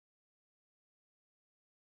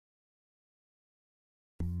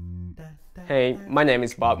Hey, my name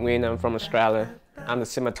is Bob Nguyen. I'm from Australia. I'm the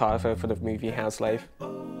cinematographer for the movie House Slave.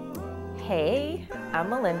 Hey, I'm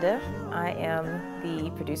Melinda. I am the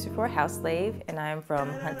producer for House Slave, and I'm from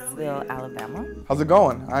Huntsville, Alabama. How's it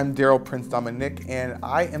going? I'm Daryl Prince Dominic, and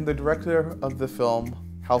I am the director of the film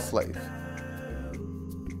House Slave.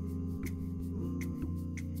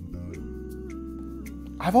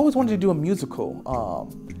 I've always wanted to do a musical.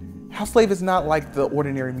 House Slave is not like the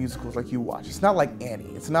ordinary musicals like you watch. It's not like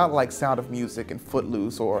Annie. It's not like Sound of Music and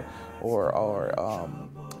Footloose or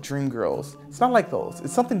Dreamgirls. It's not like those.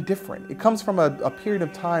 It's something different. It comes from a period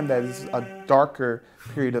of time that is a darker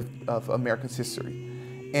period of America's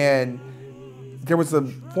history. And there was a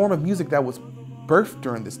form of music that was birthed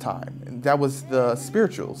during this time, and that was the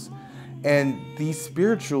spirituals. And these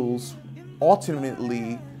spirituals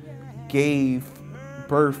ultimately gave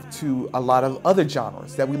birth to a lot of other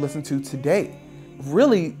genres that we listen to today.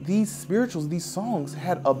 Really, these spirituals, these songs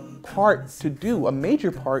had a part to do, a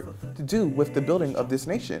major part to do with the building of this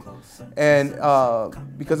nation. And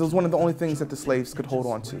because it was one of the only things that the slaves could hold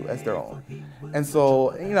on to as their own. And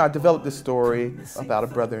so, I developed this story about a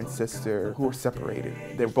brother and sister who were separated.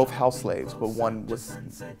 They were both house slaves, but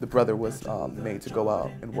the brother was made to go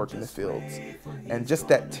out and work in the fields. And just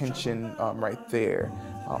that tension right there,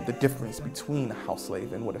 the difference between a house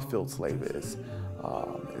slave and what a field slave is.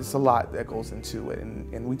 It's a lot that goes into it,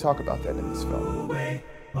 and we talk about that in this film.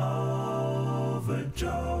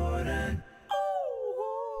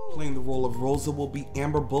 Playing the role of Rosa will be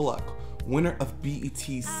Amber Bullock, winner of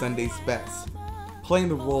BET's Sunday's Best. Playing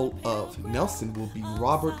the role of Nelson will be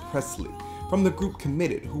Robert Presley from the group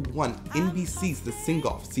Committed, who won NBC's The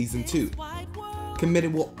Sing-Off Season 2.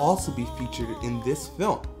 Committed will also be featured in this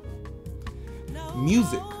film.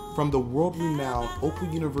 Music from the world-renowned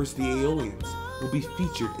Oakwood University Aeolians will be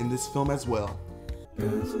featured in this film as well. The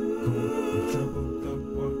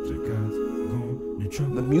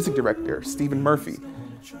music director, Stephen Murphy,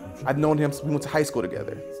 I've known him since we went to high school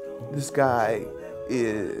together. This guy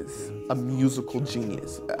is a musical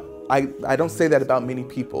genius. I don't say that about many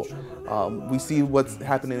people. We see what's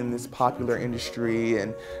happening in this popular industry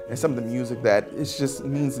and some of the music that it just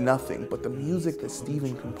means nothing. But the music that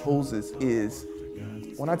Stephen composes is,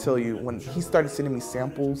 when I tell you, when he started sending me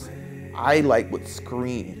samples, I would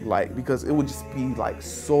scream, because it would just be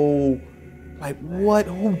so, what,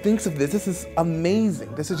 who thinks of this? This is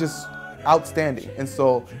amazing. This is just outstanding. And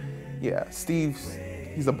so, yeah,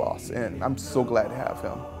 he's a boss, and I'm so glad to have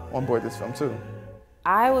him on board this film too.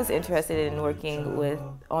 I was interested in working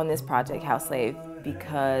on this project, House Slave,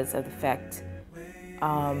 because of the fact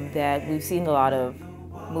that we've seen a lot of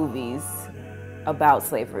movies about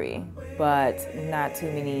slavery, but not too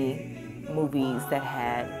many movies that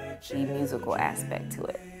had the musical aspect to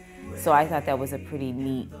it. So I thought that was a pretty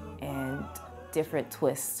neat and different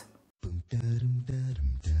twist.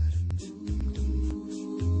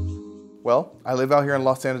 Well, I live out here in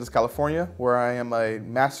Los Angeles, California, where I am a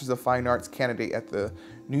Master's of Fine Arts candidate at the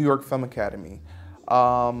New York Film Academy.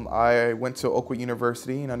 I went to Oakwood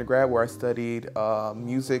University in undergrad, where I studied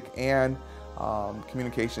music and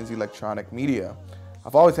communications, electronic media.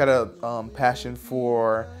 I've always had a passion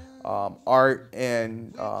for art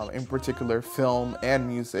and in particular film and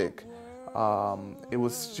music. It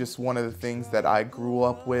was just one of the things that I grew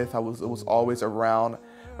up with. It was always around.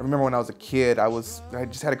 I remember when I was a kid, I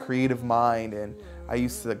just had a creative mind, and I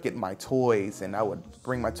used to get my toys, and I would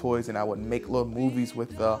bring my toys and I would make little movies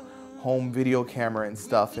with the home video camera and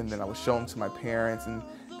stuff, and then I would show them to my parents and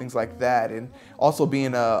things like that. And also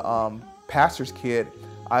being a pastor's kid,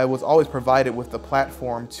 I was always provided with the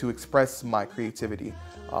platform to express my creativity.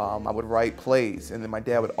 I would write plays, and then my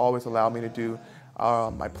dad would always allow me to do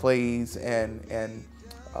my plays and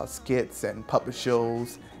skits and puppet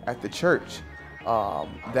shows at the church.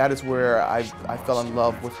 That is where I fell in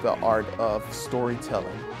love with the art of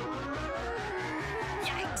storytelling.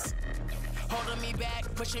 Holding me back,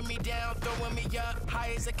 pushing me down, throwing me up,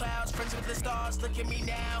 high as the clouds, friends with the stars, look at me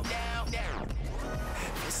now.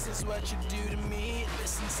 This is what you do to me,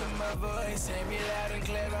 listen to my voice, hear me loud and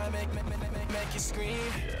clear, I make you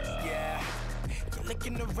scream, yeah. You're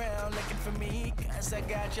looking around, looking for me, cause I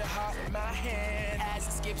got your heart in my hand, as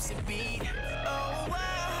it skips a beat, oh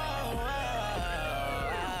wow,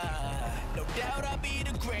 no doubt I'll be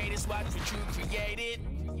the greatest, watch what you created.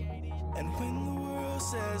 And when the world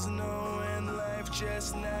says no and life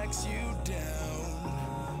just knocks you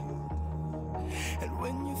down, and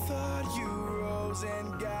when you thought you rose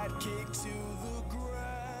and got kicked to the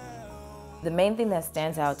ground. The main thing that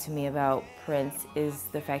stands out to me about Prince is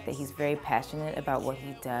the fact that he's very passionate about what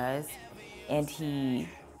he does, and he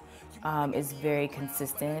is very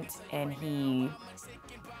consistent, and he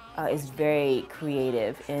is very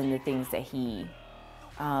creative in the things that he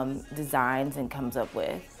designs and comes up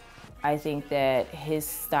with. I think that his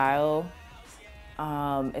style,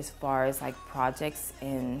 as far as like projects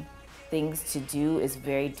and things to do, is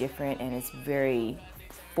very different and it's very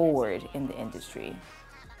forward in the industry.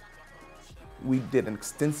 We did an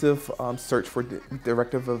extensive search for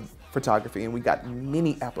director of photography, and we got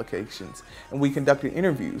many applications, and we conducted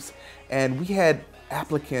interviews, and we had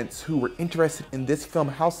applicants who were interested in this film,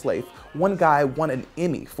 House Slave. One guy won an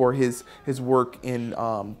Emmy for his work in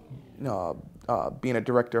being a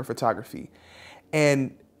director of photography.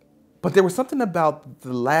 But there was something about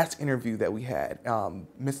the last interview that we had,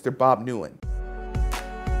 Mr. Bob Nguyen.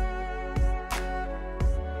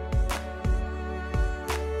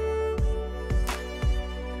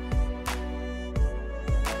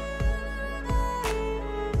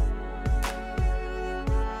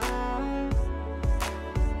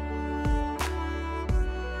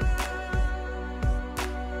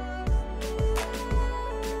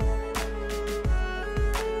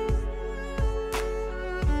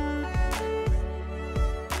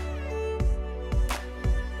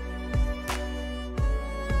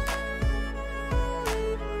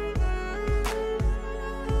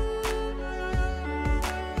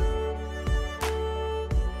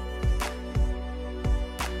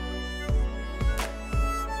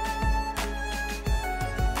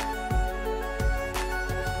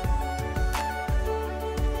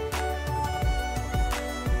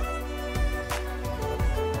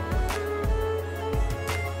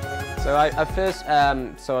 So I first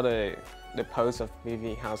saw the post of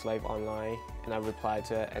movie House Slave online, and I replied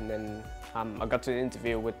to it, and then I got to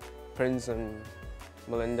interview with Prince and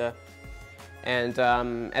Melinda, and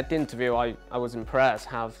at the interview I was impressed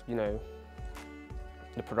how, you know,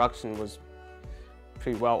 the production was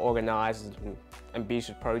pretty well organized and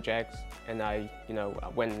ambitious projects, and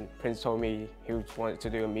when Prince told me he wanted to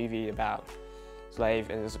do a movie about slave,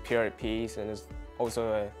 and it's a period piece, and it's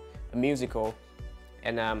also a musical,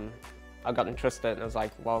 and I got interested, and I was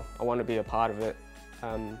like, well, I want to be a part of it.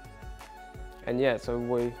 And yeah, so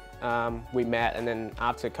we met, and then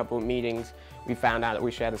after a couple of meetings, we found out that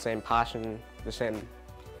we shared the same passion, the same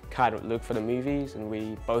kind of look for the movies, and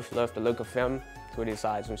we both loved the look of film, so we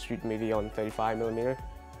decided to shoot the movie on 35mm.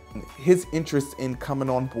 His interest in coming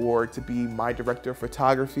on board to be my director of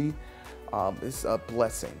photography is a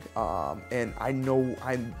blessing, and I know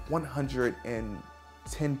I'm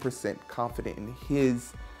 110% confident in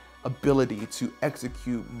his ability to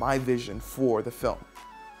execute my vision for the film.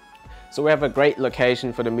 So we have a great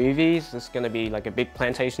location for the movies. It's going to be like a big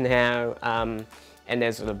plantation house, and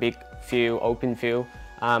there's a big field, open field.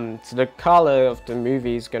 So the color of the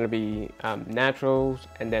movie is going to be natural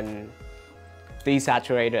and then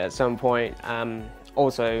desaturated at some point.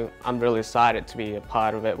 Also, I'm really excited to be a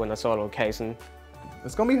part of it when I saw the location.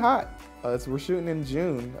 It's going to be hot. So we're shooting in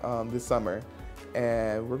June this summer,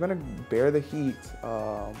 and we're going to bear the heat,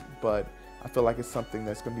 but I feel like it's something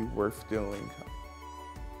that's going to be worth doing.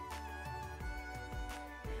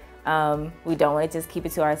 We don't want to just keep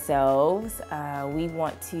it to ourselves. We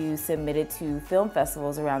want to submit it to film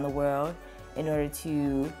festivals around the world in order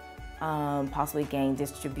to possibly gain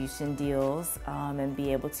distribution deals and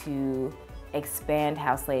be able to expand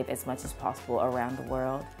House Slave as much as possible around the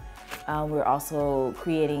world. We're also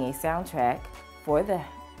creating a soundtrack for the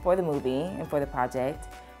movie and for the project,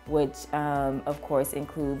 which of course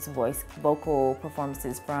includes vocal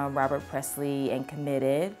performances from Robert Presley and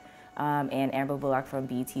Committed, and Amber Bullock from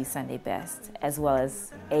BET's Sunday Best, as well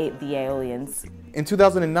as the Aeolians. In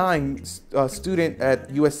 2009, a student at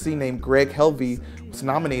USC named Greg Helvey was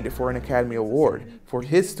nominated for an Academy Award for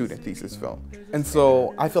his student thesis film. And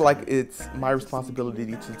so I feel like it's my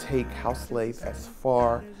responsibility to take House Slave as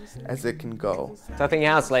far as it can go. So I think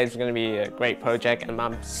House Slave is going to be a great project, and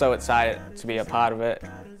I'm so excited to be a part of it.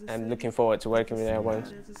 I'm looking forward to working with everyone.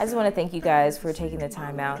 I just want to thank you guys for taking the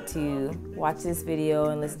time out to watch this video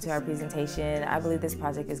and listen to our presentation. I believe this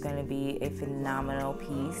project is going to be a phenomenal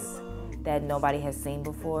piece that nobody has seen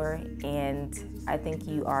before, and I think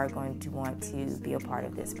you are going to want to be a part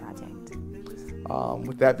of this project.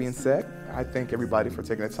 With that being said, I thank everybody for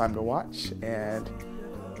taking the time to watch, and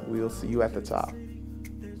we'll see you at the top.